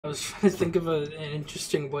I was trying to think of an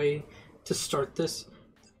interesting way to start this,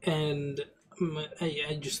 and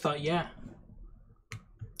I just thought, yeah,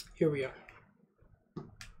 here we are.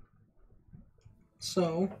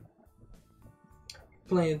 So,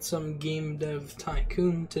 playing some game dev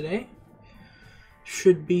Tycoon today.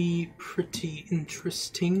 Should be pretty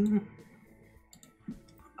interesting.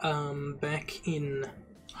 Back in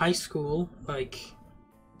high school, like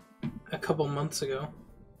a couple months ago,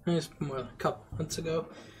 I guess more than a couple months ago,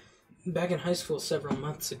 back in high school several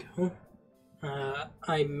months ago,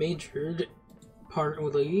 I majored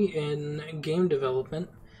partly in game development.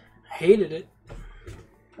 I hated it,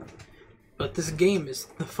 but this game is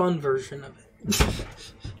the fun version of it.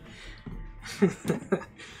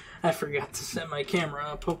 I forgot to set my camera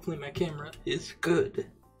up. Hopefully my camera is good.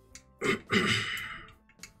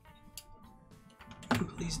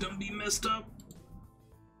 Please don't be messed up.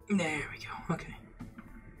 There we go. Okay.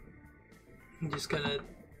 I'm just gotta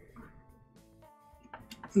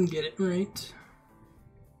get it right.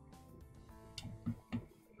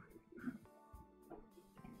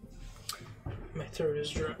 My throat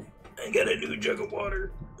is dry. I got a new jug of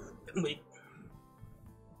water. Wait.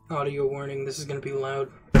 Audio warning, this is gonna be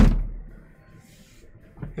loud.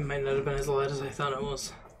 It might not have been as loud as I thought it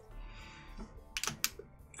was.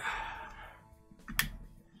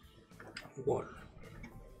 Water.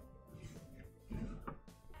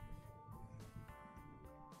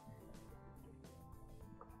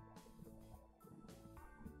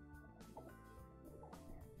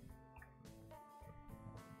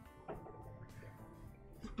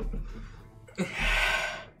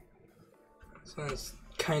 So I was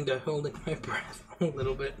kind of holding my breath a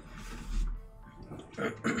little bit.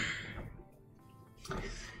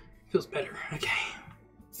 Feels better. Okay.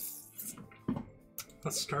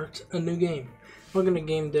 Let's start a new game. Welcome to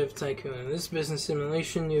Game Dev Tycoon. In this business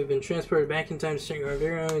simulation, you have been transported back in time to start your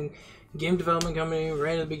very own game development company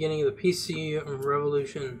right at the beginning of the PC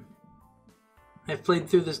revolution. I've played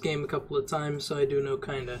through this game a couple of times, so I do know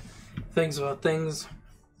kind of things about things.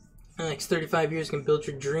 In the next 35 years, you can build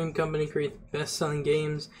your dream company, create the best-selling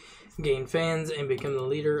games, gain fans, and become the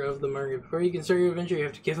leader of the market. Before you can start your adventure, you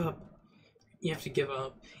have to give up. You have to give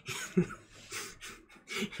up.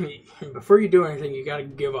 Before you do anything, you gotta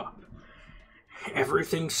give up.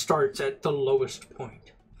 Everything starts at the lowest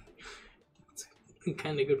point. That's a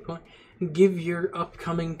kind of good point. Give your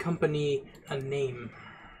upcoming company a name.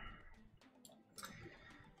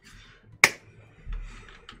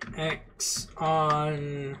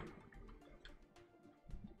 xOn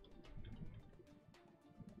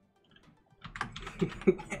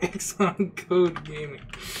Code Gaming.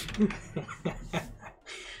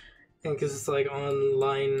 And because it's like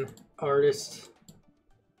online artist.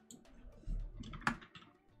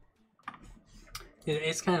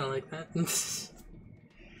 It's kind of like that.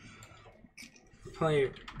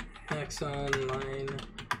 Player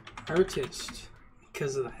xOnLineArtist,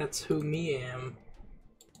 because that's who me am.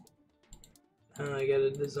 I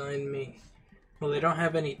gotta design me. Well, they don't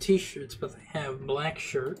have any t-shirts, but they have black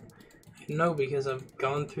shirt. I know because I've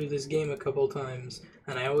gone through this game a couple times,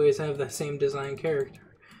 and I always have the same design character.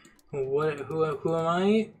 Who am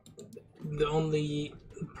I? The only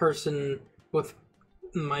person with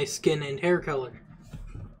my skin and hair color.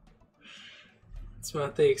 It's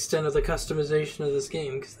about the extent of the customization of this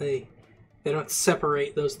game, because they don't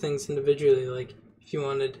separate those things individually. Like, if you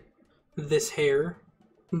wanted this hair,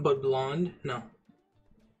 but blonde, no.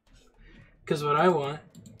 Because what I want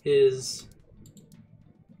is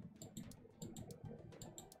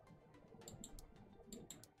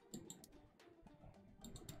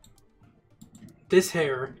this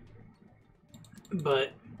hair,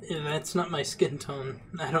 but that's not my skin tone.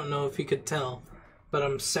 I don't know if you could tell, but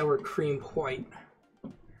I'm sour cream white.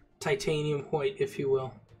 Titanium white, if you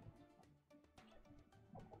will.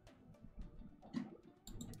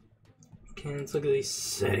 Okay, let's look at these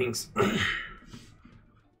settings.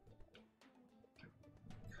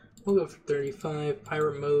 We'll go for 35,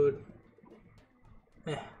 pirate mode.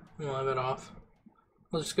 We'll have it off.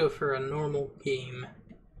 We'll just go for a normal game.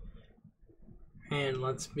 And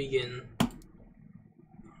let's begin.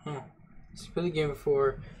 Oh, so play the game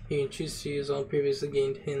before. You can choose to use all previously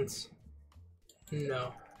gained hints.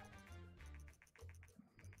 No.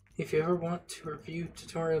 If you ever want to review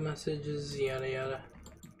tutorial messages, yada yada.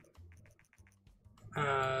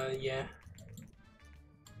 Yeah.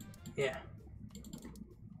 Yeah.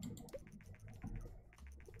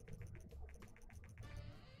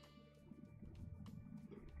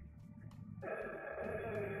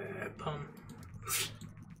 Bum.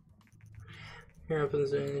 Your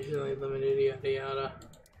weapons are initially limited, yada yada.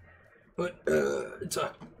 What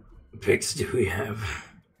pics do we have?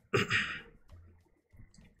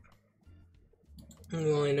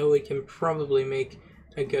 Well, I know we can probably make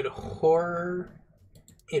a good horror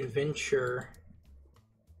adventure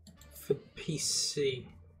for PC.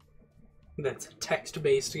 That's a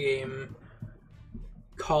text-based game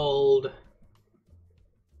called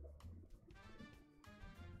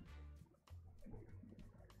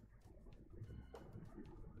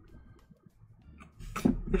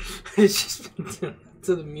it's just been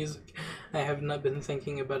to the music. I have not been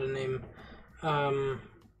thinking about a name.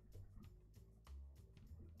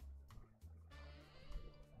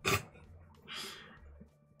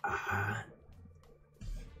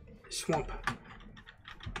 Swamp.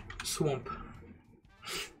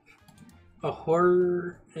 A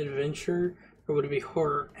horror adventure, or would it be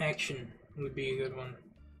horror action? Would be a good one.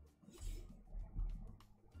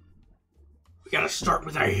 We gotta start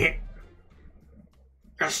with a hit.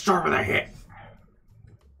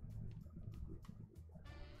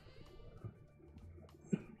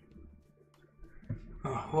 A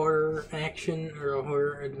horror action or a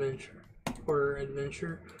horror adventure?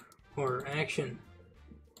 Horror action.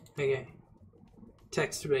 Okay.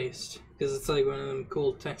 Text-based, because it's like one of them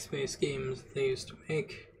cool text-based games they used to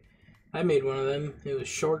make. I made one of them. It was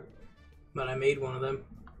short, but I made one of them.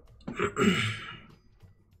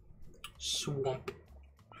 Swamp.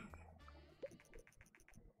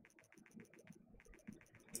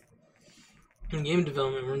 In game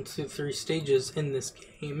development, we're into 3 stages in this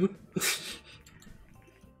game.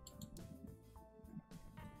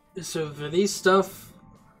 So for these stuff,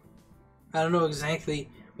 I don't know exactly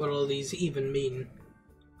what all these even mean,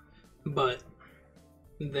 but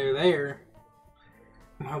they're there.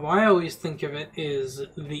 How I always think of it is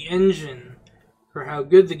the engine for how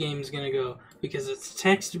good the game's gonna go, because it's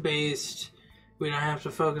text-based. We don't have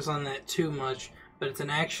to focus on that too much, but it's an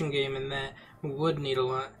action game and that would need a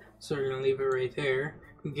lot, so we're gonna leave it right there.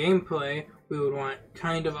 Gameplay, we would want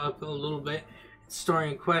kind of up a little bit. Story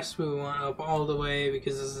and quest, we would want up all the way,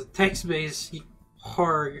 because it's a text-based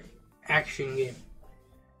horror action game.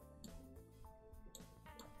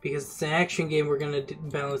 Because it's an action game, we're gonna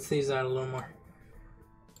balance these out a little more.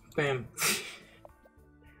 Bam.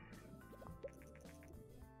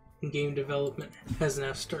 Game development has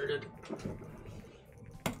now started.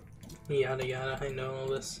 Yada yada, I know all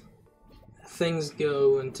this. Things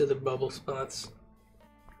go into the bubble spots.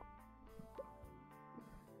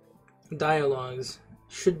 Dialogues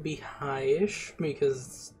should be high-ish because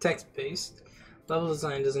it's text-based. Level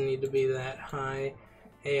design doesn't need to be that high.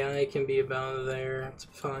 AI can be about there, it's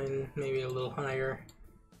fine, maybe a little higher.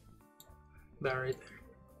 About right there.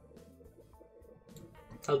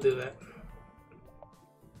 I'll do that.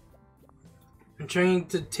 I'm trying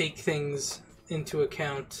to take things into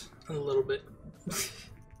account a little bit.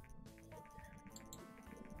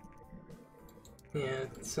 Yeah,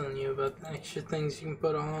 it's telling you about the extra things you can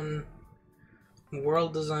put on.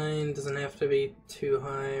 World design doesn't have to be too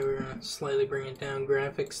high. We're gonna slightly bring it down.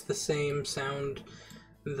 Graphics the same, sound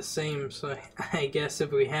the same. So I guess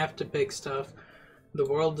if we have to pick stuff, the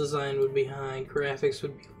world design would be high, graphics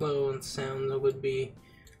would be low, and sound would be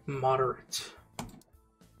moderate.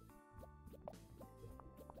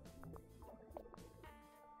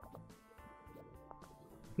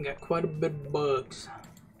 We got quite a bit of bugs.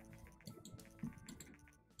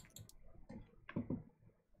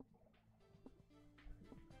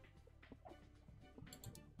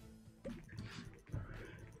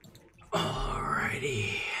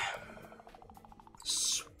 Alrighty.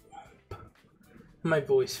 Swamp. My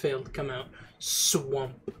voice failed to come out.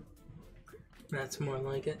 Swamp. That's more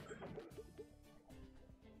like it.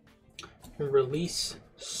 Release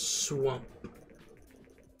Swamp.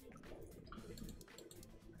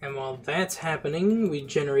 And while that's happening, we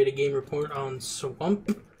generate a game report on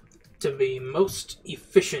Swamp to be most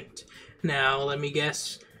efficient. Now, let me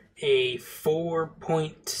guess, a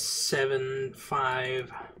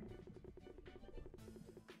 4.75.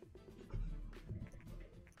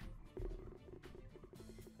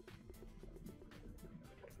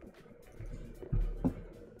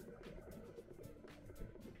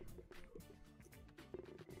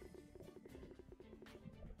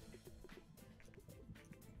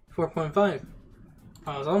 .5.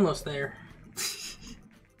 I was almost there.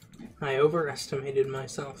 I overestimated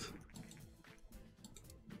myself.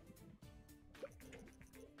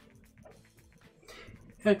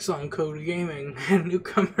 xOnCode Gaming, a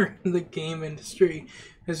newcomer in the game industry,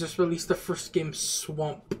 has just released the first game,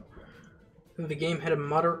 Swamp. The game had a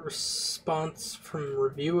moderate response from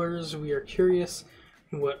reviewers. We are curious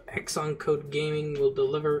what xOnCode Gaming will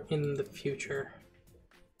deliver in the future.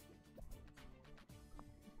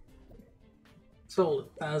 Sold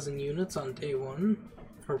 1,000 units on day 1.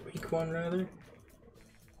 Or week one, rather.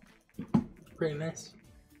 Pretty nice.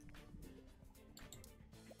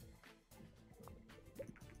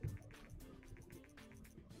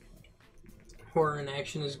 Horror and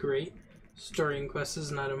action is great. Story and quest is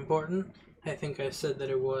not important. I think I said that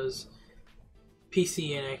it was.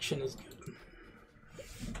 PC and action is good.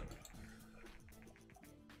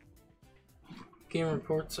 Game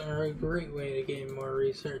reports are a great way to gain more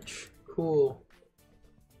research. Cool.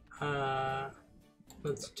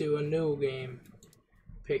 Let's do a new game.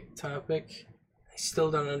 Pick topic. I still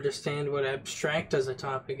don't understand what abstract as a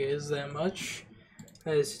topic is that much.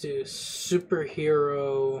 Let's do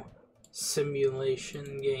superhero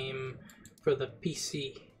simulation game for the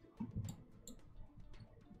PC.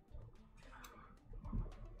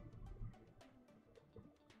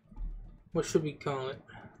 What should we call it?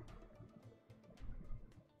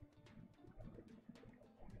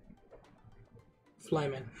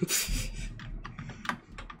 Flyman.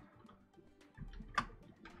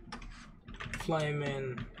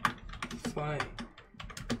 Flyman. Fly.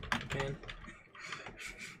 Man.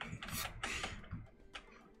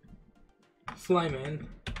 Flyman.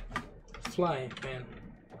 Fly, man.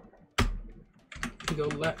 Go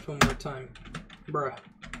left one more time. Bruh.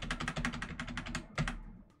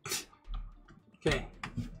 Okay.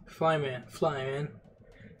 Flyman. Flyman.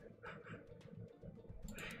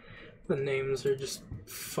 The names are just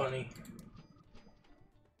funny.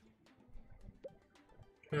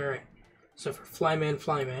 Alright. So for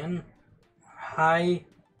Flyman, high,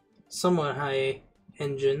 somewhat high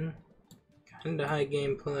engine, kinda high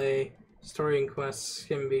gameplay, story and quests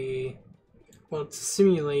can be, well, it's a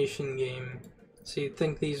simulation game, so you'd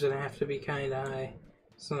think these would have to be kinda high.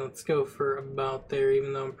 So let's go for about there,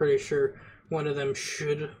 even though I'm pretty sure one of them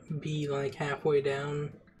should be like halfway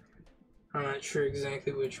down. I'm not sure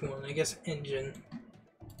exactly which one. I guess engine.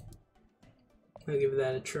 I'll give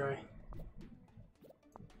that a try.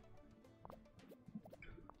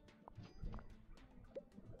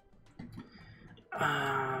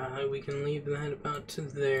 We can leave that about to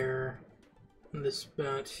there. This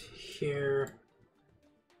about here.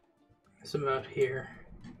 This about here.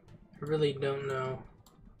 I really don't know.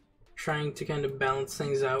 Trying to kind of balance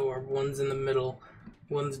things out where one's in the middle,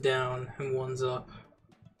 one's down, and one's up.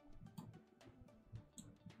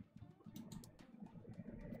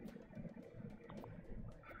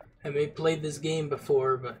 I may have played this game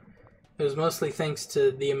before, but it was mostly thanks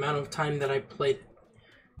to the amount of time that I played it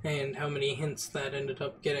and how many hints that ended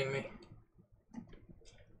up getting me.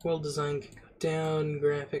 World design can go down,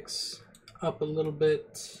 graphics up a little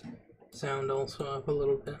bit, sound also up a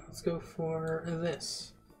little bit. Let's go for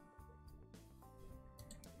this.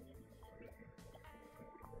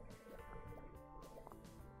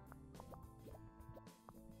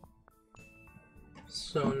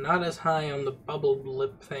 So not as high on the bubble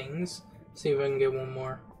blip things. See if I can get one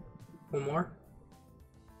more. One more?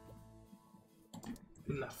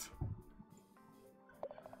 Enough.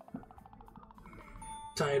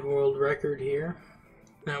 Tied world record here.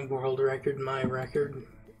 Not world record, my record.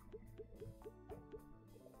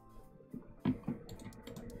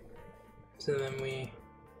 So then we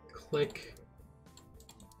click.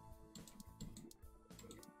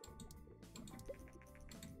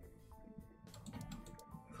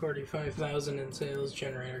 $45,000 in sales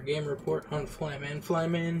generator. Game report on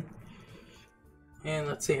Flyman. And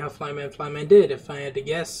let's see how Flyman did. If I had to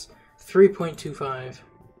guess, 3.25.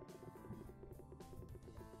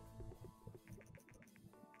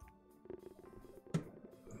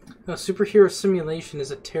 Now, superhero simulation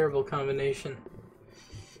is a terrible combination.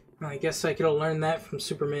 I guess I could have learned that from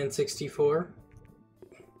Superman 64.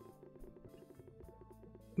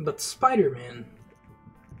 But Spider-Man,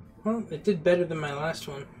 well, it did better than my last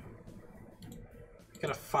one.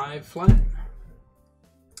 Got a 5 flat.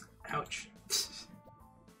 Ouch.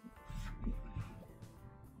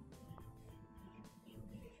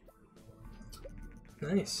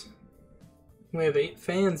 Nice. We have 8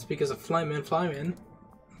 fans because of Flyman.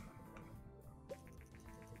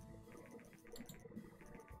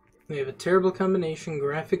 We have a terrible combination.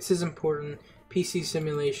 Graphics is important. PC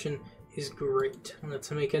simulation is great. Let's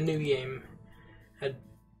make a new game.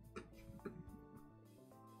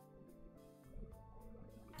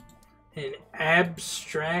 An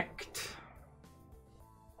abstract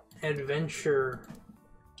adventure.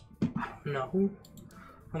 I don't know.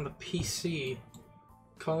 On the PC.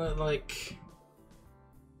 Call it like...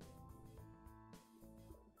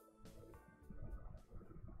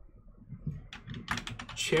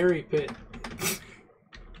 Cherry Pit.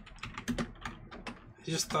 I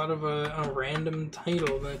just thought of a random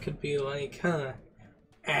title that could be like,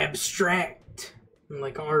 abstract.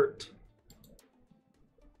 Like art.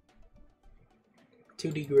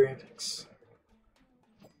 2D graphics.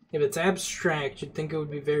 If it's abstract, you'd think it would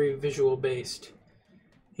be very visual based.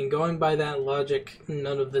 And going by that logic,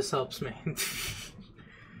 none of this helps me.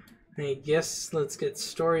 I guess let's get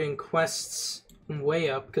story and quests way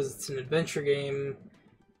up, because it's an adventure game.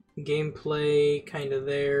 Gameplay, kind of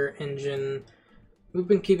there. Engine. We've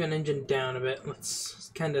been keeping engine down a bit.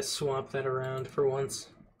 Let's kind of swap that around for once.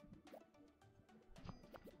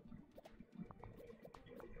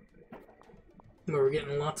 We're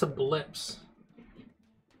getting lots of blips.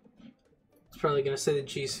 It's probably going to say the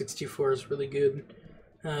G64 is really good.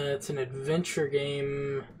 It's an adventure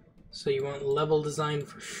game, so you want level design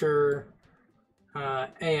for sure.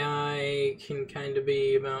 AI can kind of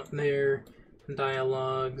be about there.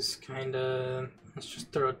 Dialogues, kind of... Let's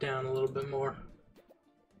just throw it down a little bit more.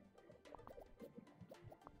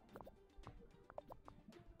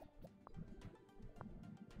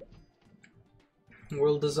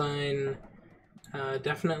 World design,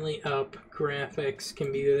 definitely up. Graphics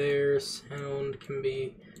can be there. Sound can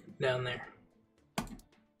be down there.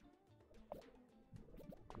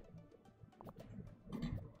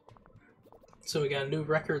 So we got new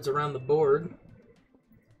records around the board.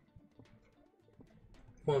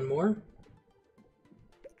 One more.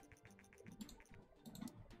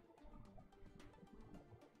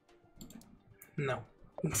 No.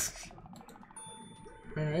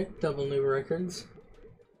 Alright, double new records.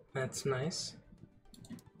 That's nice.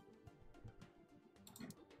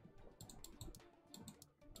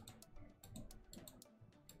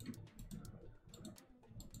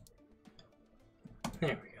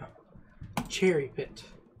 There we go. Cherry pit.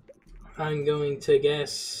 I'm going to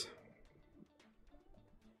guess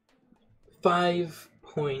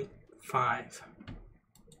 5.5.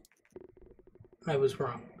 I was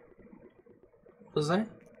wrong. Was I?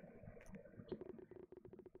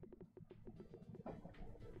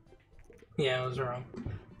 Yeah, I was wrong.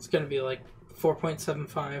 It's gonna be like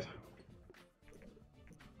 4.75.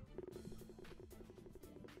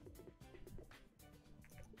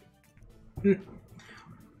 Hmm.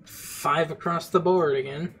 5 across the board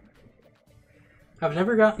again. I've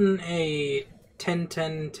never gotten a 10,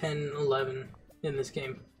 10, 10, 11 in this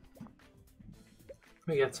game.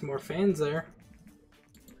 We got some more fans there.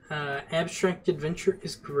 Abstract adventure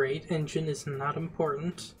is great. Engine is not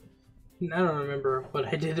important. I don't remember what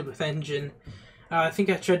I did with engine. I think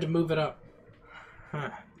I tried to move it up.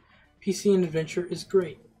 PC and adventure is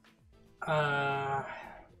great.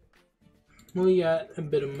 We got a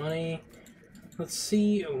bit of money. Let's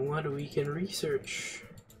see what we can research.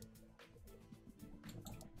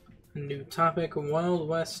 New topic, Wild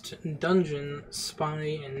West Dungeon,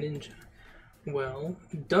 Spy, and Ninja. Well,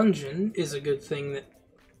 dungeon is a good thing that...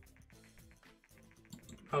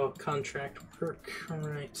 Oh, contract work,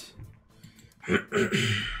 alright.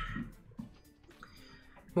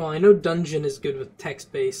 Well, I know dungeon is good with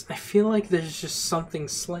text-based. I feel like there's just something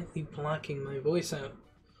slightly blocking my voice out.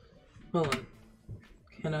 Hold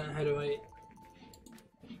on. How do I...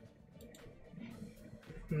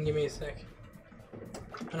 Give me a sec.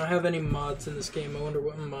 I don't have any mods in this game. I wonder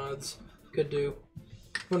what mods could do.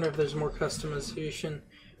 I wonder if there's more customization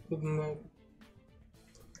with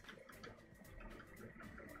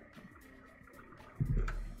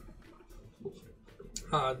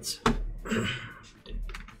mods.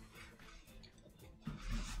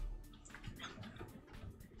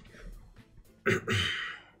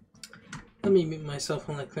 Let me mute myself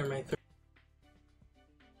while I clear my throat.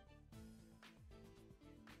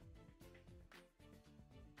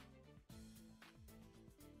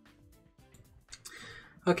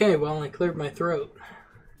 Okay, well, I cleared my throat.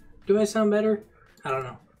 Do I sound better? I don't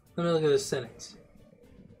know. Let me look at the settings.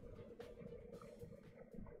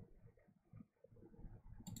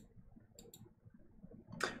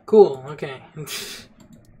 Cool, okay.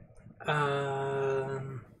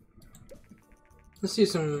 Let's do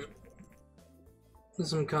some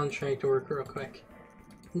contract work real quick.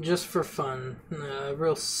 Just for fun. A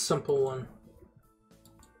real simple one.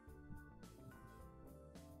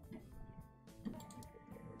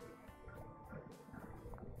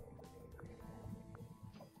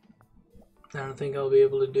 I don't think I'll be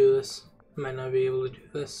able to do this. Might not be able to do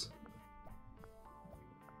this.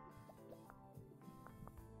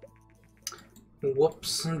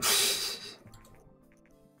 Whoops.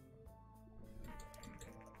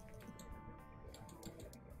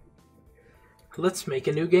 Let's make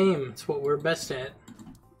a new game. It's what we're best at.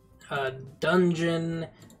 Dungeon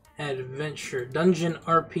Adventure. Dungeon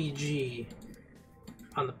RPG.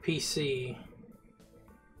 On the PC.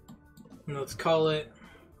 And let's call it...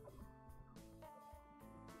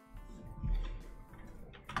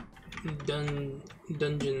 Dungeon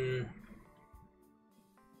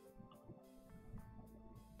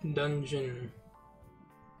Dungeon.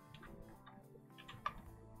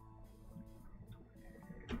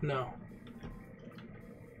 No.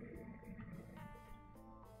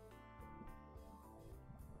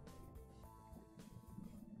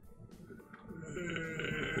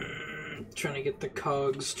 Trying to get the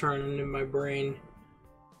cogs turning in my brain.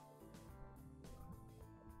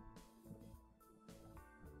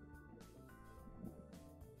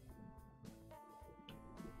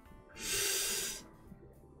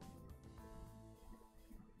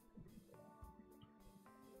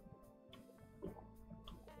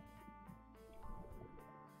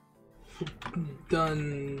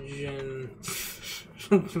 Dungeon.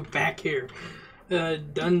 Back here.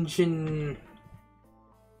 Dungeon.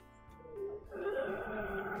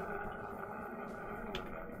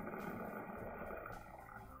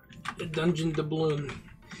 Dungeon doubloon.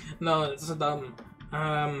 No, it's dumb.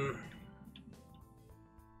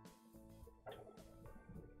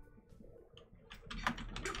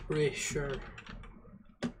 Treasure.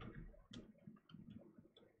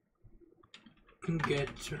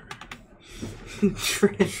 Getter.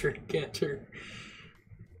 Treasure getter.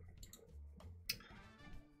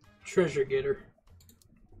 Treasure getter.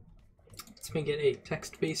 Let's make it a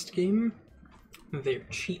text-based game. They're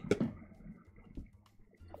cheap.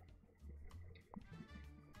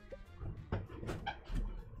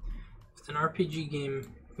 It's an RPG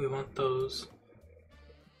game. We want those.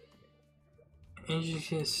 And you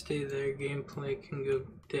can stay there. Gameplay can go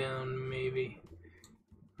down, maybe.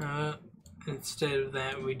 Instead of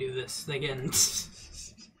that, we do this again.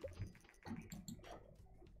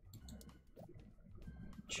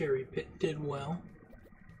 Cherry Pit did well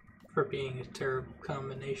for being a terrible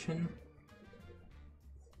combination.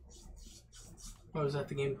 Or was that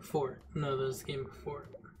the game before? No, that was the game before.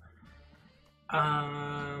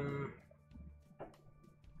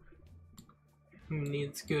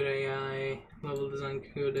 Needs good AI. Level design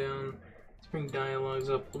can go down. Let's bring dialogues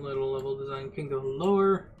up a little. Level design can go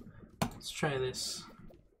lower. Let's try this.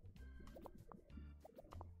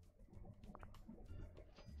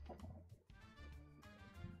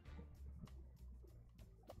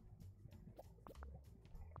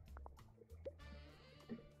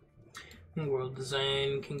 World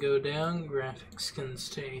design can go down, graphics can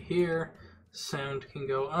stay here, sound can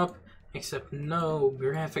go up, except no,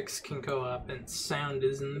 graphics can go up and sound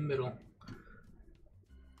is in the middle.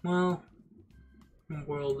 Well,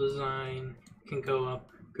 world design can go up,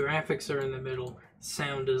 graphics are in the middle,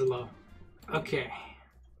 sound is low. Okay.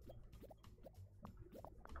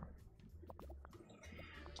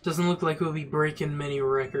 Doesn't look like we'll be breaking many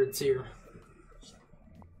records here.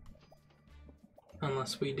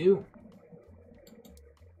 Unless we do.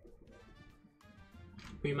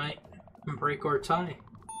 We might break or tie.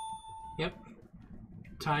 Yep.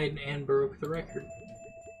 Tied and broke the record.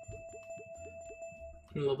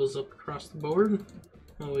 Levels up across the board.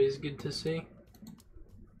 Always good to see.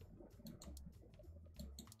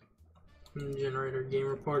 And generate our game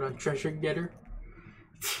report on Treasure Getter.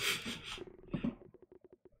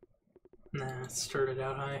 Nah, it started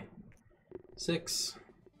out high. 6.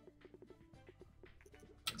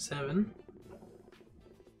 7.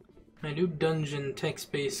 My new dungeon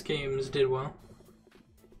text-based games did well.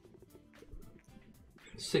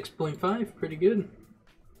 6.5, pretty good.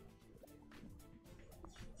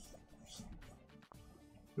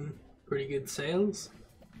 Pretty good sales.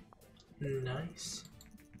 Nice.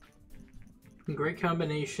 Great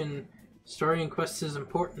combination. Story and quest is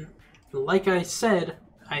important. Like I said,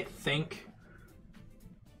 I think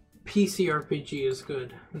PC RPG is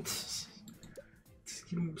good.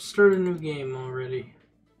 Start a new game already.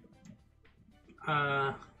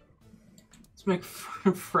 Let's make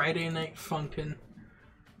Friday Night Funkin'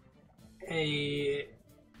 a...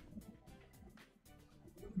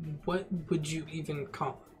 what would you even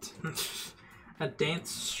call it? A dance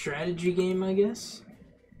strategy game, I guess?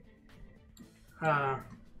 Hold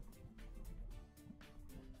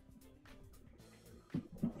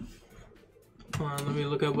on, let me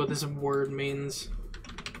look up what this word means.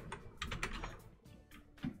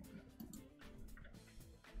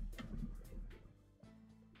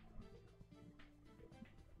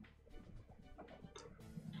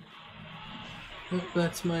 Oh,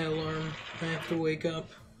 that's my alarm. I have to wake up.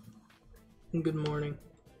 Good morning.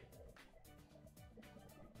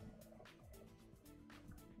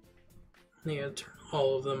 I gotta turn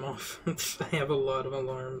all of them off. I have a lot of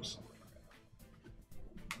alarms.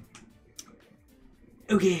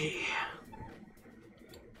 Okay.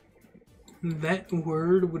 That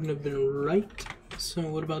word wouldn't have been right. So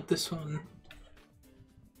what about this one?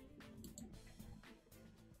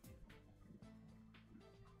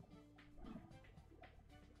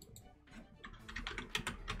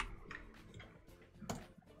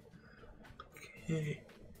 Okay.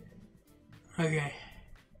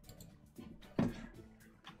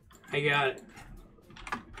 I got it.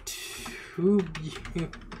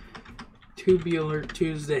 Tubular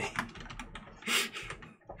Tuesday.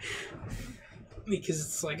 Because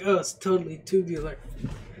it's like, oh, it's totally tubular.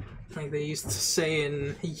 Like they used to say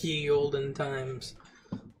in ye olden times.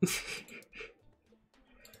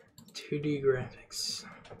 2D graphics.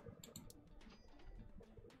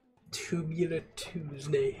 Tubular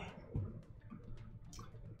Tuesday.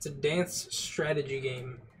 It's a dance strategy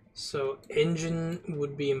game. So engine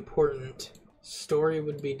would be important. Story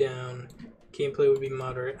would be down. Gameplay would be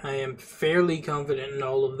moderate. I am fairly confident in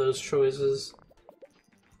all of those choices.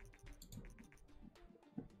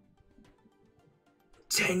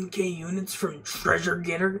 10k units from Treasure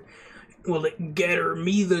Getter? Will it getter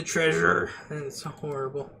me the treasure? That's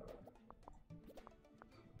horrible.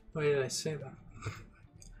 Why did I say that?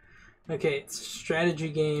 Okay, it's a strategy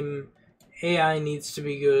game. AI needs to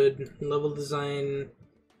be good. Level design.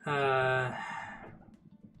 Yeah,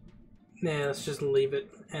 let's just leave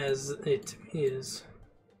it as it is.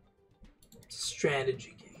 It's a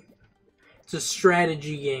strategy game. It's a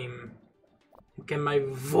strategy game. Can my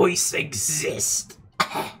voice exist?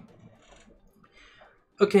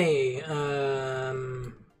 Okay,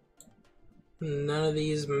 none of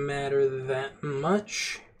these matter that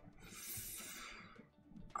much.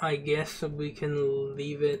 I guess we can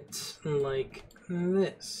leave it like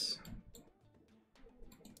this.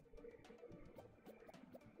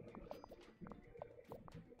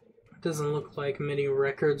 Doesn't look like many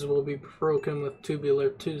records will be broken with Tubular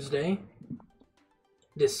Tuesday.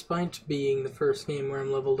 Despite being the first game where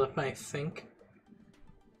I'm leveled up, I think.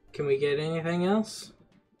 Can we get anything else?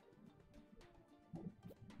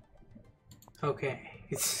 Okay.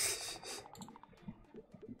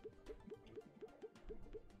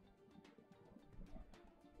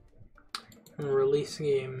 Release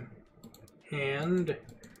game. And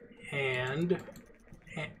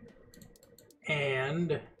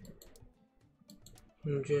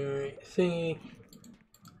generate thingy.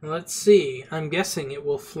 Let's see. I'm guessing it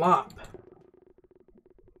will flop.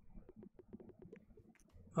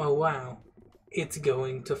 Oh wow. It's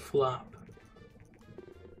going to flop.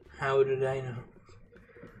 How did I know?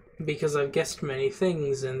 Because I've guessed many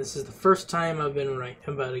things, and this is the first time I've been right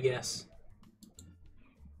about a guess.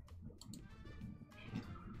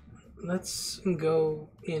 Let's go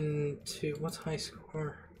into... what's high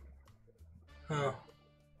score? Oh.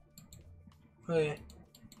 Okay.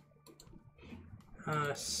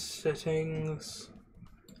 Settings,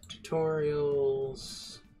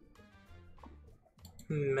 tutorials,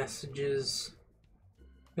 messages,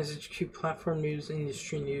 message queue, platform news,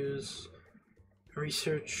 industry news,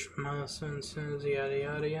 research, milestones, yada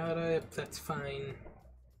yada yada. Yep, that's fine.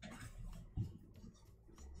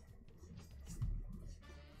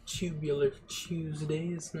 Tubular Tuesday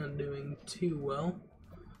is not doing too well,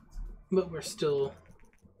 but we're still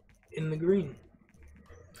in the green.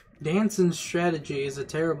 Dance and strategy is a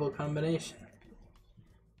terrible combination.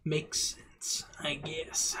 Makes sense, I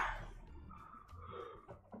guess.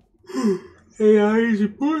 AI is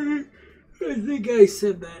important. I think I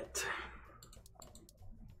said that.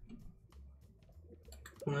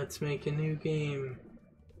 Let's make a new game.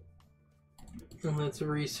 And let's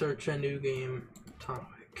research a new game topic.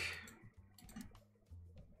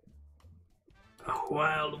 A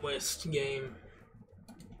Wild West game.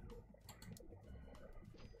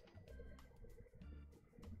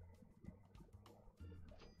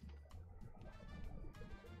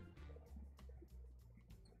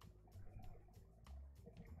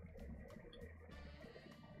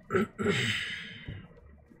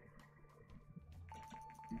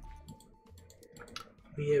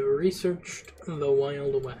 We have researched the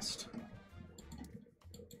Wild West.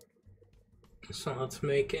 So let's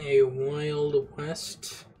make a Wild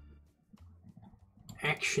West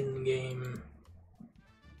action game.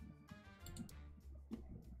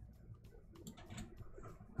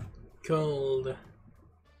 Called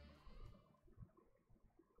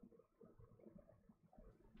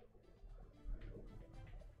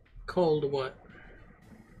what?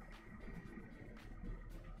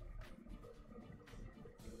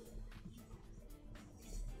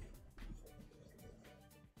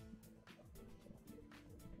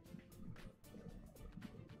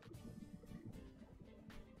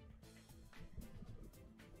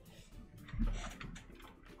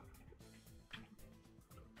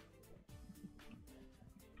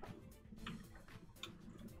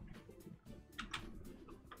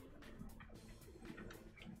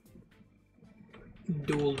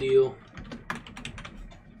 Dual deal.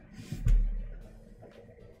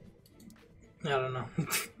 I don't know.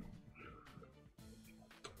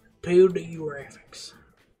 2D graphics.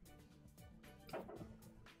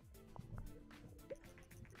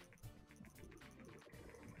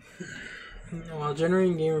 While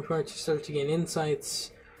generating game reports, you start to gain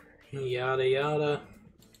insights, yada yada.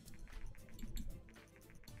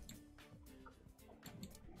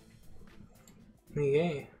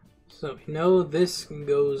 Okay, so we know this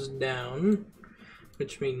goes down,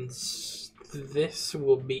 which means this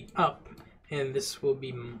will be up, and this will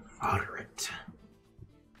be moderate.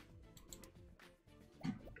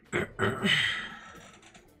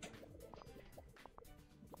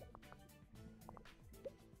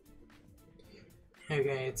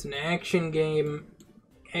 Okay, it's an action game,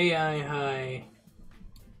 AI high,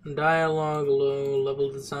 dialogue low,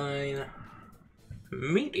 level design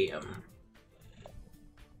medium.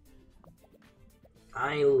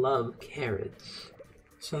 I love carrots.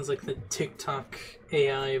 Sounds like the TikTok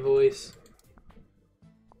AI voice.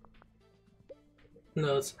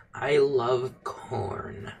 No, it's I love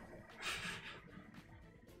corn.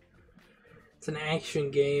 It's an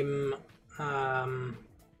action game.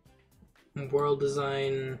 World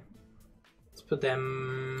design. Let's put that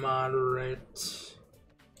moderate.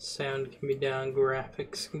 Sound can be down.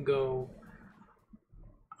 Graphics can go.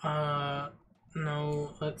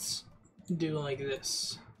 No, let's do like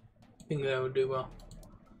this. I think that would do well.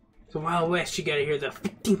 So Wild West, you gotta hear the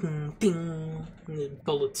ding ding, and the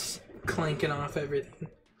bullets clanking off everything.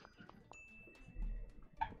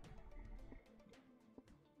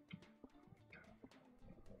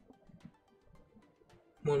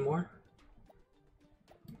 One more.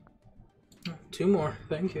 Oh, two more.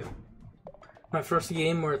 Thank you. My first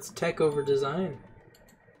game where it's tech over design.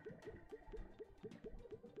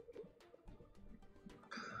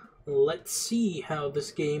 Let's see how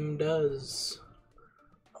this game does.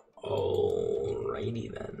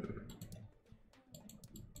 Alrighty then.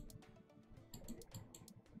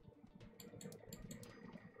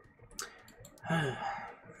 I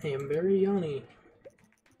am very yawny.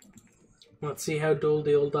 Let's see how Dual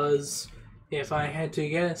Deal does. If I had to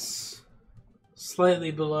guess,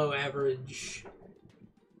 slightly below average.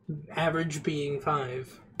 Average being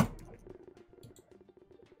 5.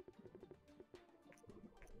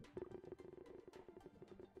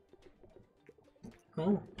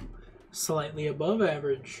 Oh, slightly above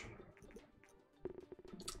average.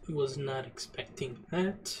 Was not expecting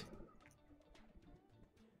that.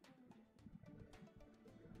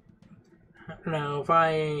 Now, if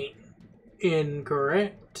I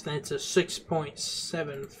incorrect, that's a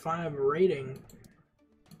 6.75 rating.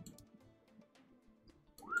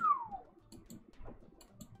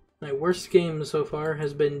 My worst game so far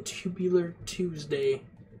has been Tubular Tuesday.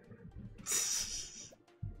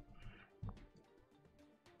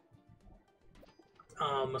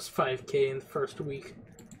 Almost 5K in the first week.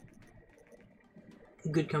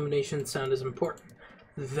 Good combination sound is important.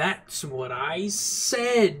 That's what I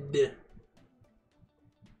said!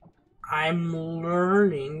 I'm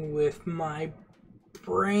learning with my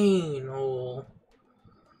brain hole.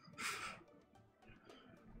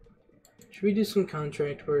 Should we do some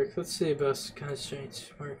contract work? Let's see about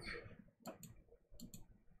contract work.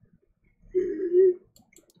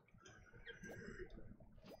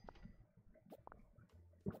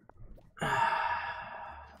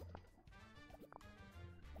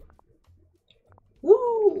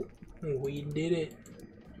 Woo! We did it.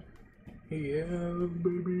 Yeah,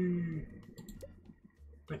 baby.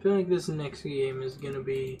 I feel like this next game is gonna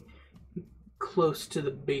be close to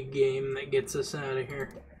the big game that gets us out of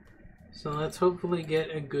here. So let's hopefully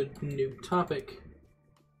get a good new topic.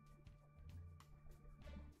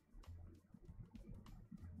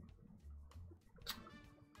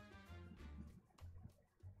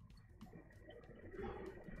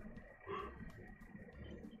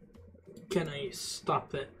 Can I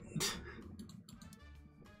stop that?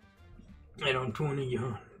 I don't want to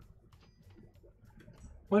yawn.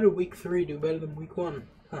 Why did week 3 do better than week 1?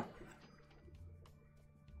 Huh.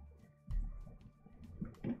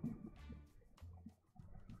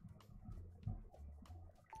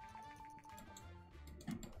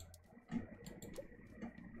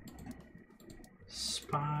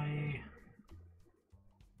 Spy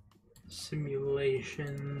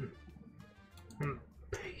simulation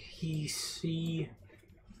PC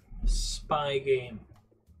spy game.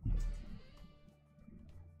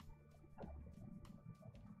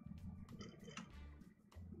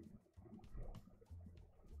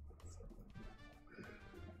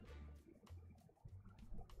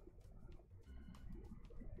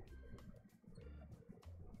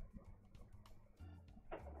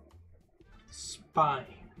 Spy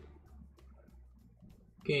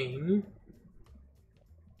game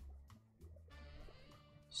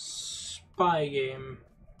spy game.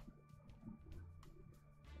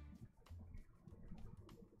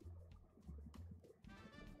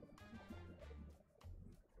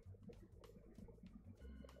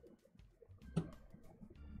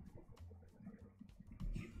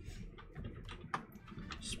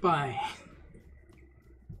 Spy.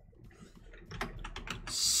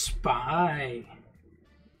 Spy.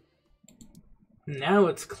 Now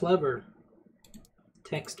it's clever.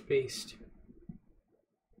 Text-based.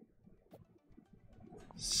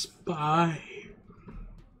 Spy.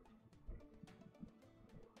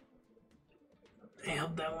 I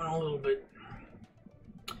held that one a little bit.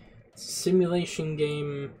 Simulation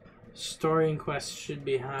game. Story and quest should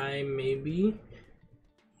be high, maybe.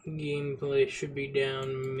 Gameplay should be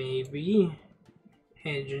down, maybe.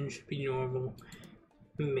 Engine should be normal,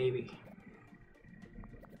 maybe.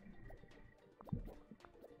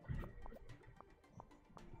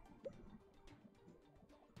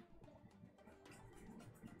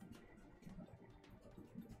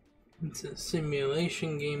 It's a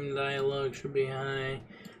simulation game. Dialogue should be high.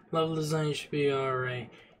 Level design should be alright.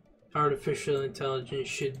 Artificial intelligence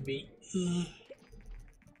should be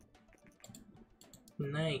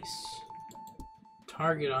nice.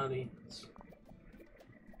 Target audience.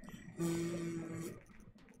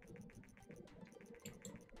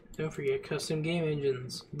 Don't forget custom game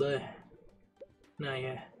engines. Bleh. Not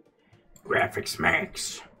yet. Graphics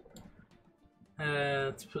max.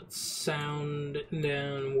 Let's put sound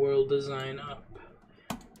down, world design up.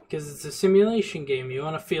 Because it's a simulation game, you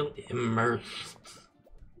want to feel immersed.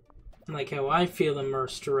 Like how I feel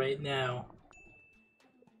immersed right now.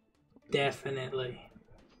 Definitely.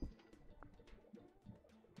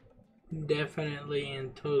 Definitely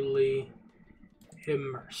and totally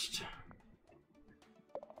immersed.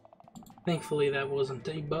 Thankfully that wasn't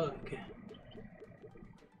a bug.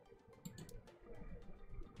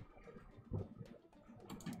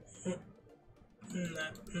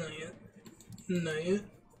 Not yet. Not yet.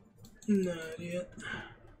 Not yet.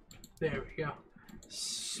 There we go.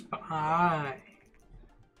 Spy.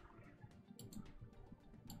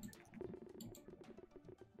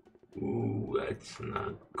 Ooh, that's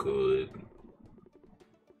not good.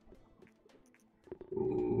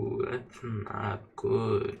 Ooh, that's not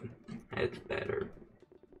good. That's better.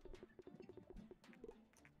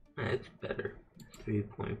 That's better.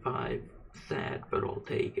 3.5. Sad, but I'll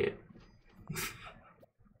take it.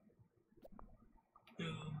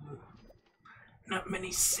 Ooh, not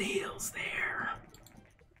many sales there.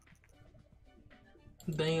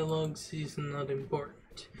 Dialogues is not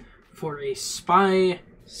important. For a spy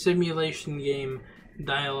simulation game,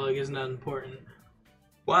 dialogue is not important.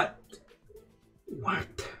 What?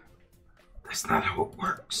 What? That's not how it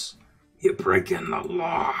works. You're breaking the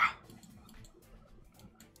law.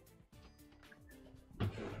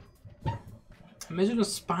 Imagine a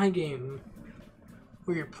spy game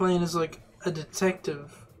where you're playing as like a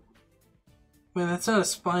detective. Well, that's not a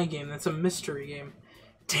spy game, that's a mystery game.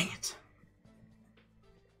 Dang it.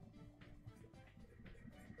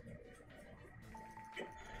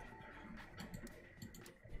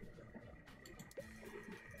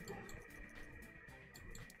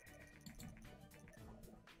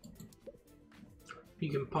 You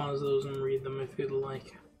can pause those and read them if you'd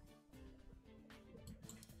like.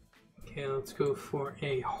 Okay, let's go for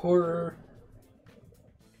a horror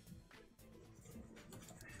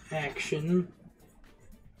action.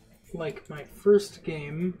 Like my first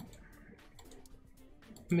game.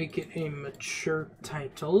 Make it a mature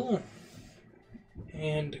title.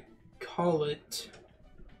 And call it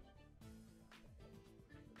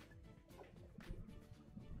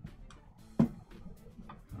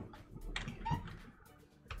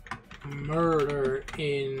Murder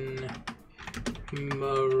in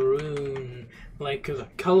Maroon. Like the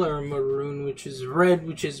color maroon, which is red,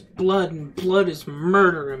 which is blood, and blood is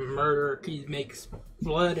murder, and murder he makes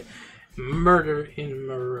blood. Murder in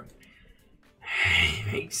Maroon.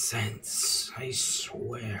 It makes sense, I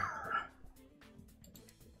swear.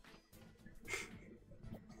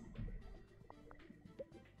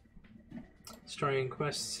 Story and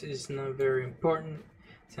quests is not very important.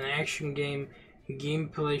 It's an action game.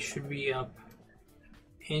 Gameplay should be up.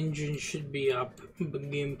 Engine should be up, but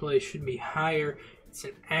gameplay should be higher. It's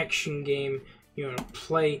an action game. You want to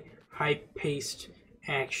play high-paced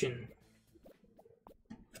action.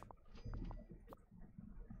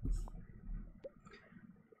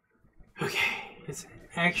 Okay, it's an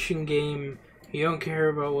action game. You don't care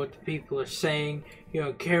about what the people are saying. You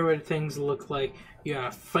don't care what things look like. You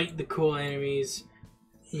gotta fight the cool enemies.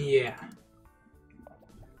 Yeah.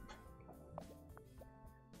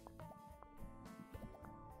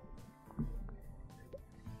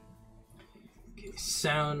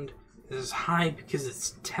 sound is high because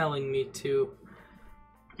it's telling me to.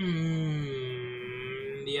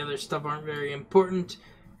 The other stuff aren't very important,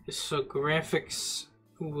 so graphics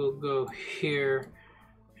will go here,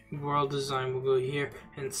 world design will go here,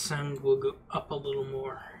 and sound will go up a little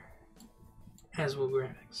more, as will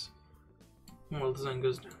graphics. World design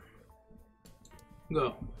goes down.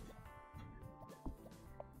 Go.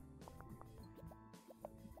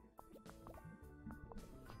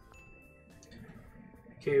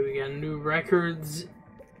 Okay, we got new records.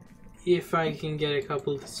 If I can get a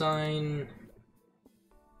couple to sign.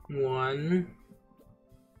 1,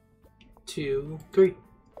 2, 3.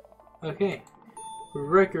 Okay.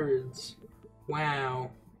 Records.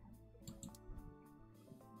 Wow.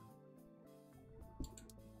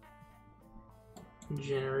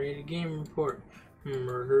 Generate a game report.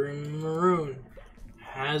 Murder in Maroon.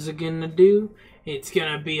 How's it gonna do? It's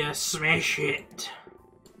gonna be a smash hit.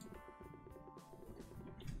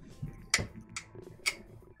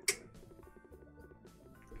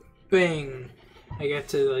 Bang! I got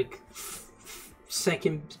to like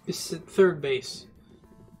third base.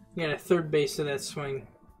 I got a third base of that swing.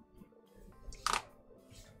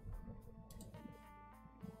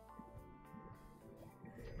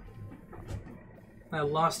 I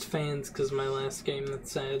lost fans because of my last game.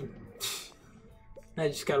 That's sad. I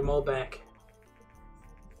just got them all back.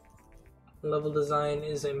 Level design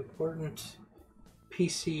is important.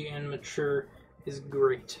 PC and mature is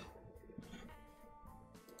great.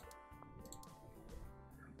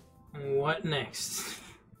 What next?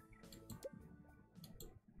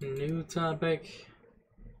 New topic.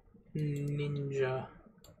 Ninja.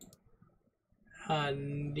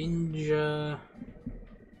 Ninja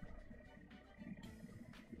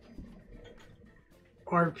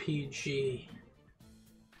RPG.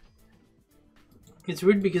 It's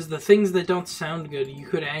weird because the things that don't sound good, you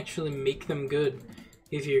could actually make them good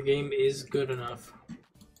if your game is good enough.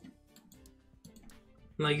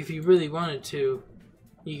 Like if you really wanted to,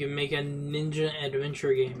 you can make a ninja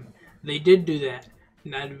adventure game. They did do that.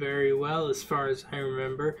 Not very well as far as I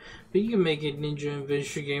remember, but you can make a ninja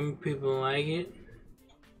adventure game if people like it.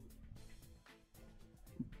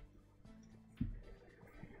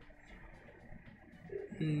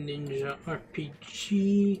 Ninja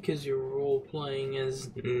RPG, because you're role-playing as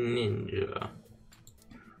ninja.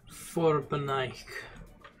 Fortnite.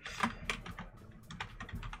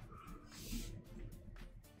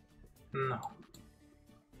 No.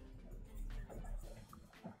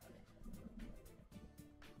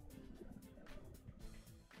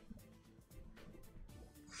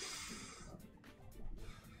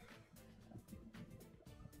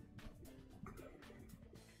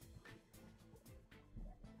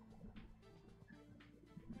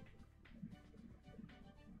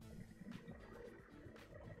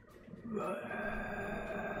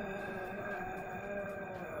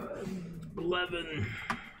 Blevin.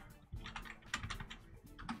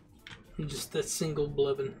 Just that single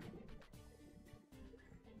Blevin.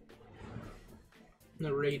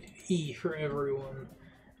 Narrate E for everyone.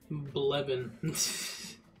 Blevin.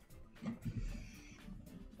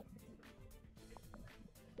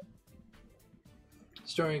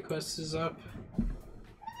 Story quest is up.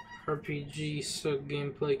 RPG, so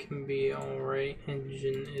gameplay can be alright.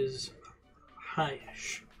 Engine is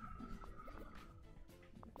highish.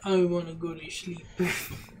 I wanna go to sleep.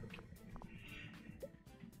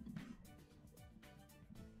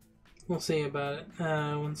 We'll see about it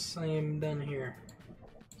once I am done here.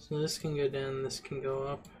 So this can go down, this can go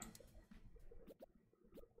up.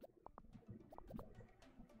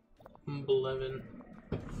 Blevin.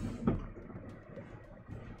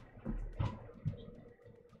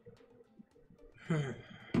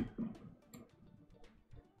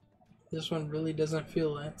 This one really doesn't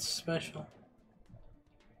feel that special.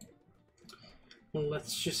 Well,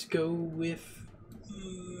 let's just go with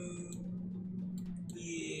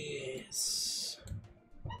yes.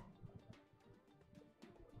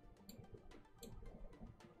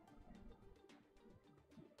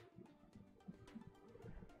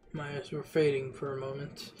 My eyes were fading for a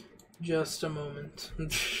moment. Just a moment.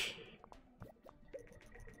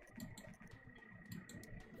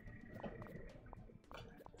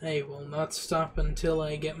 I will not stop until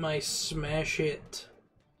I get my smash hit.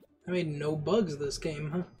 I made no bugs this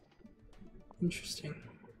game, huh? Interesting.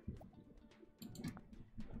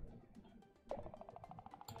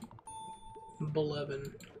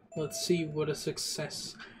 Blevin. Let's see what a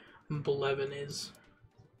success Blevin is.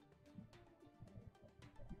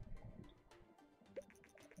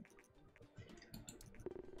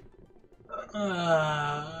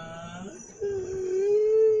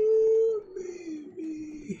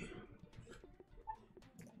 Maybe.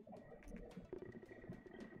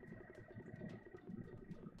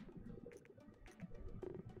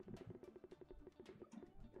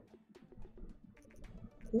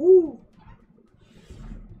 Woo!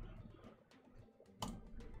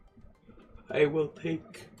 I will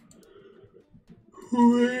take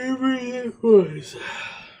whoever it was.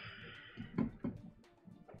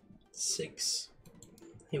 6.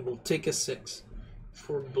 He will take a 6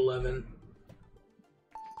 for Blevin.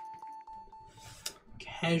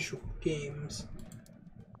 Casual games.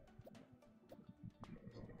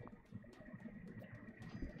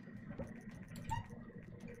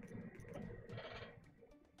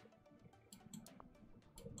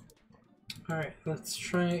 Alright, let's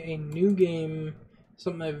try a new game.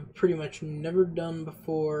 Something I've pretty much never done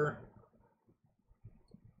before.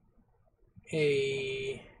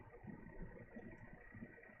 I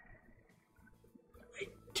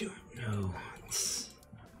don't know.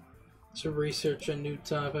 To research a new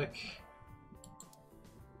topic.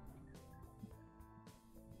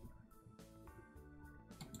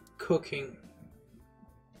 Cooking.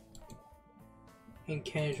 And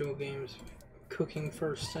casual games. Cooking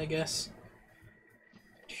first, I guess.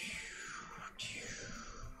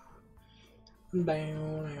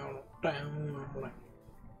 Down.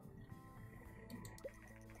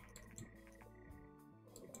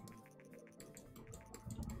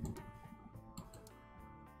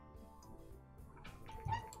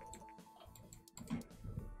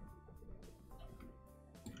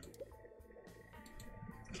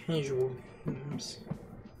 Casual games.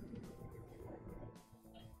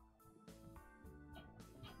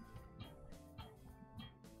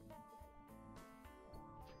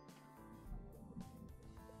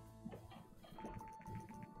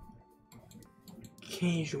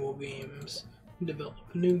 Casual games. Develop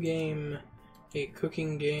a new game. A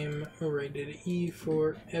cooking game rated E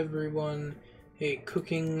for everyone. A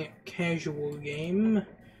cooking casual game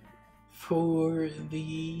for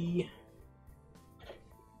the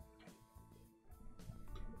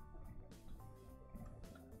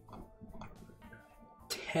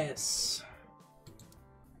tests.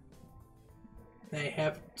 They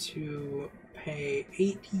have to pay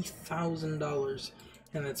 $80,000,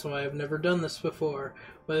 and that's why I've never done this before.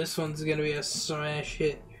 But this one's gonna be a smash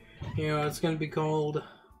hit. You know, it's gonna be called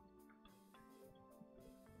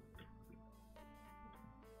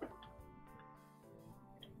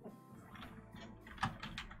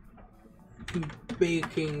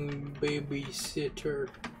Baking Babysitter.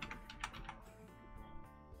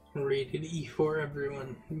 Rated E for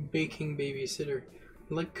everyone. Baking Babysitter.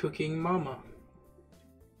 Like cooking mama.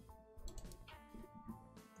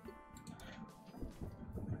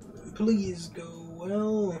 Please go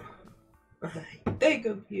well. I think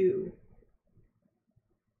of you.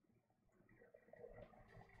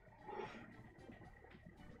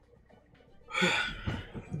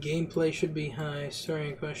 Gameplay should be high. Story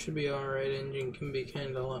and quest should be alright. Engine can be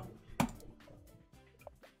kinda low.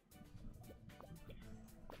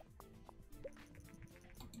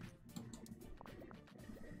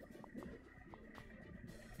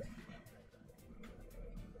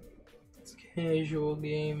 It's a casual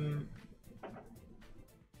game.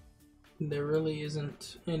 There really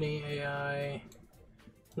isn't any AI.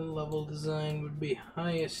 Level design would be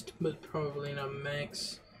highest, but probably not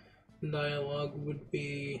max. Dialogue would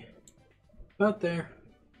be about there.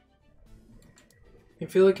 I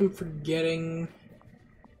feel like I'm forgetting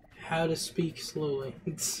how to speak slowly.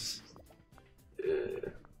 It's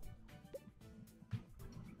a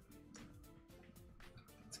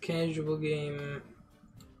casual game.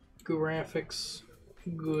 Graphics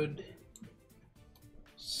good.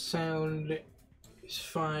 Sound is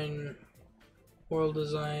fine. World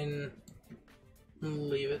design,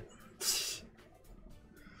 leave it.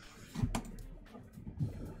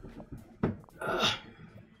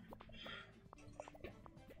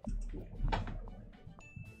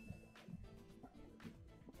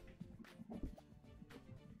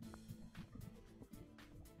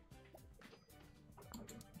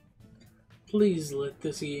 Please let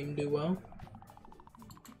this game do well.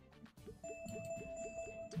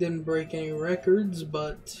 Didn't break any records,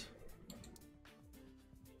 but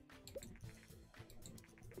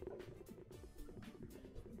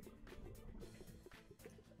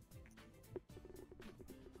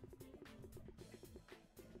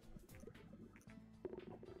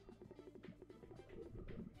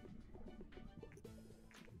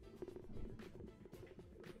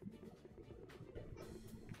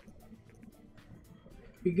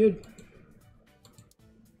be good.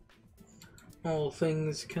 All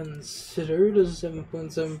things considered, a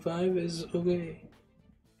 7.75 is okay.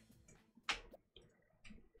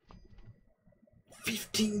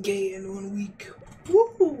 15K in 1 week.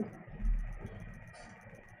 Woo!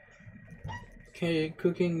 Okay,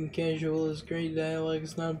 cooking casual is great. Dialogue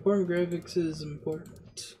is not important. Graphics is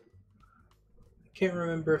important. Can't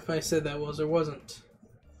remember if I said that was or wasn't.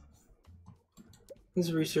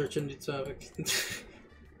 Let's research a new topic.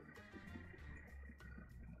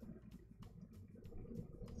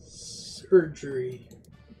 Surgery.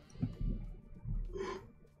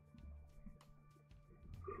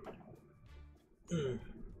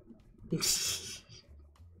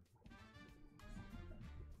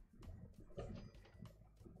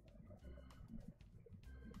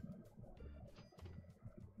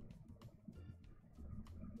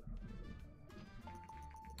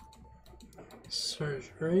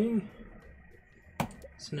 Surgery.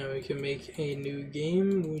 So now we can make a new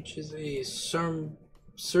game, which is a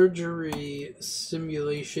surgery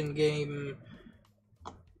simulation game.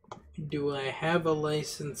 Do I have a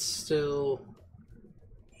license still?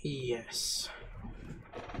 Yes.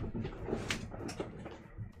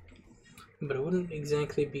 But it wouldn't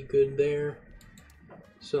exactly be good there.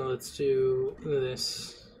 So let's do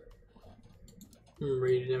this.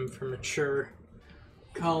 Rated M for mature.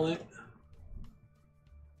 Call it.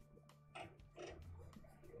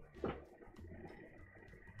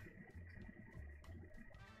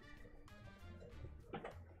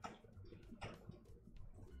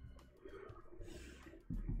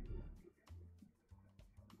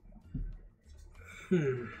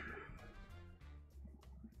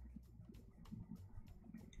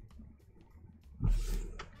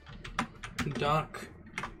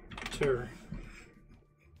 Doctor.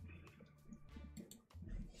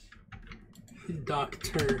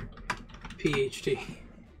 Doctor. PhD.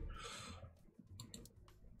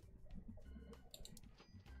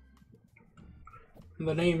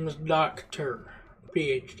 The name's Doctor.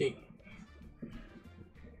 PhD.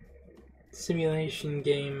 Simulation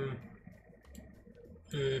game.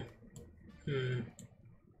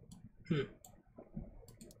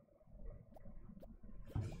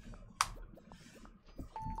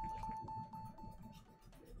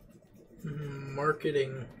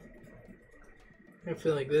 Marketing. I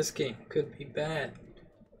feel like this game could be bad.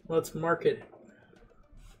 Let's market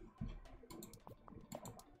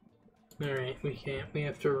it. Alright, we can't. We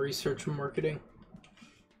have to research marketing.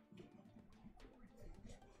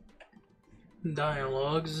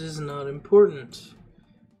 Dialogues is not important.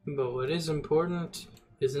 But what is important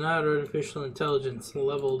is not artificial intelligence.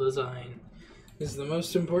 Level design is the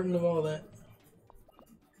most important of all that.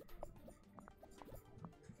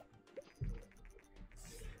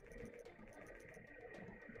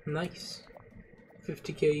 Nice.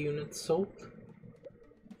 50k units sold.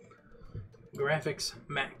 Graphics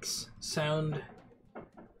max. Sound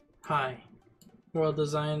high. World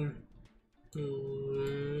design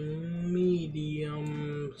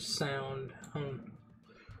medium sound.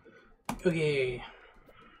 Okay.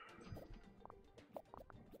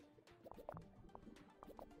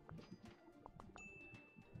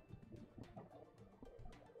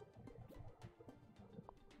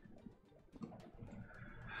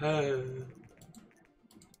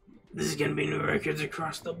 This is gonna be new records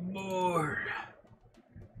across the board.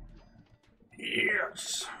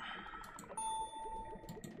 Yes.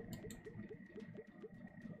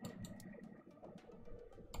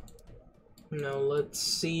 Now let's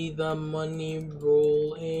see the money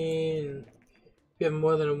roll in. If you have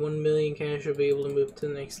more than 1 million cash, you'll be able to move to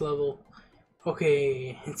the next level.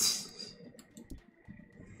 Okay.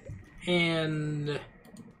 And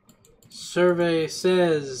survey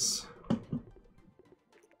says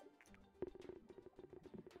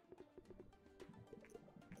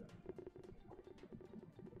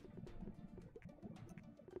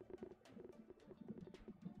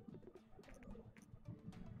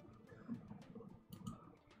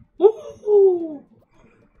woo!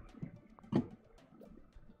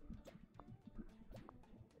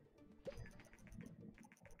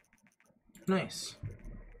 Nice.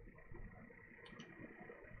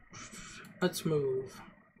 Let's move.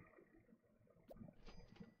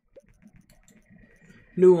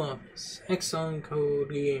 New office.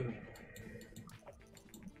 xOnLineArtist.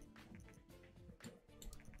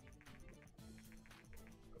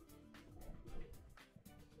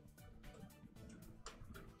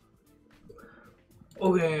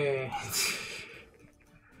 Okay.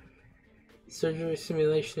 Surgery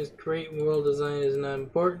simulation is great. World design is not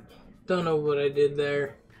important. Don't know what I did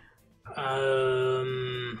there.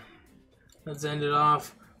 Let's end it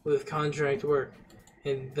off with contract work.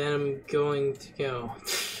 And then I'm going to go.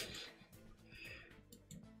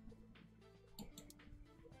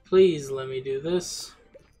 Please let me do this.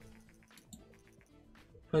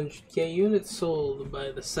 100k units sold by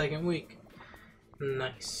the second week.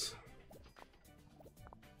 Nice.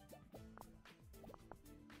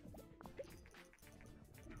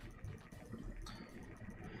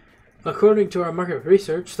 According to our market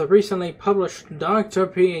research, the recently published Dr.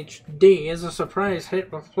 PhD is a surprise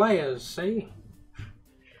hit with players, see?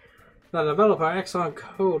 The developer Exxon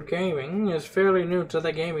Code Gaming is fairly new to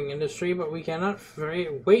the gaming industry, but we cannot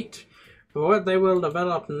wait for what they will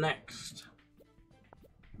develop next.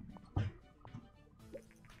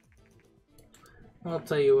 I'll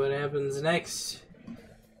tell you what happens next.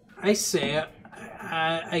 I say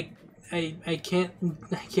I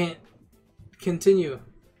can't continue.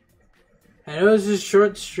 I know this is a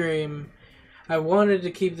short stream. I wanted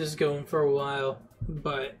to keep this going for a while,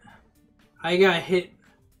 but I got hit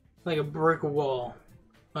like a brick wall.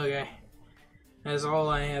 Okay, that's all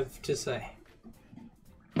I have to say.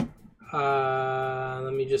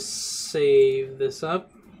 Let me just save this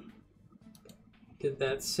up. Did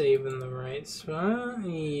that save in the right spot?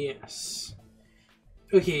 Yes.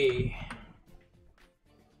 Okay.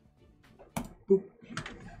 Boop.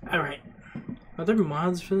 Alright. Are there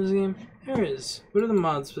mods for this game? There is. What are the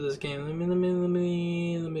mods for this game? Let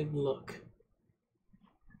me look.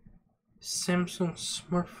 Samsung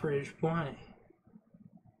Smart Fridge. Why?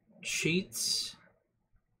 Cheats.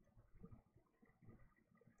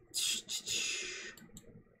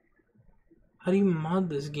 How do you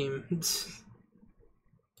mod this game?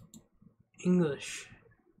 English.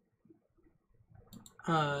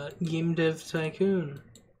 Game Dev Tycoon.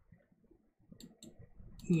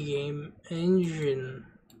 Game Engine.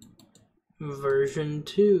 Version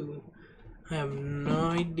 2. I have no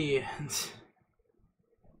idea.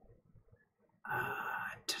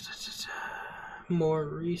 More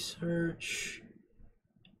research.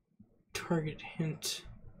 Target hint.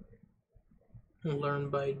 Learn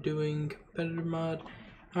by doing. Competitor mod.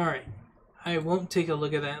 Alright. I won't take a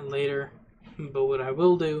look at that later. But what I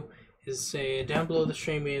will do is say down below the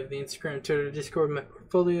stream we have the Instagram, Twitter, Discord, my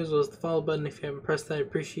portfolio, as well as the follow button. If you haven't pressed that, I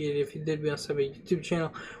appreciate it. If you did, we also have a YouTube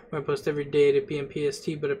channel where I post every day at 8 p.m.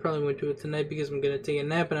 PST, but I probably won't do it tonight because I'm going to take a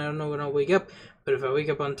nap and I don't know when I'll wake up. But if I wake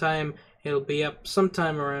up on time, it'll be up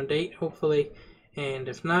sometime around 8, hopefully. And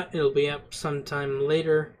if not, it'll be up sometime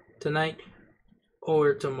later tonight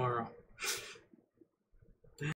or tomorrow.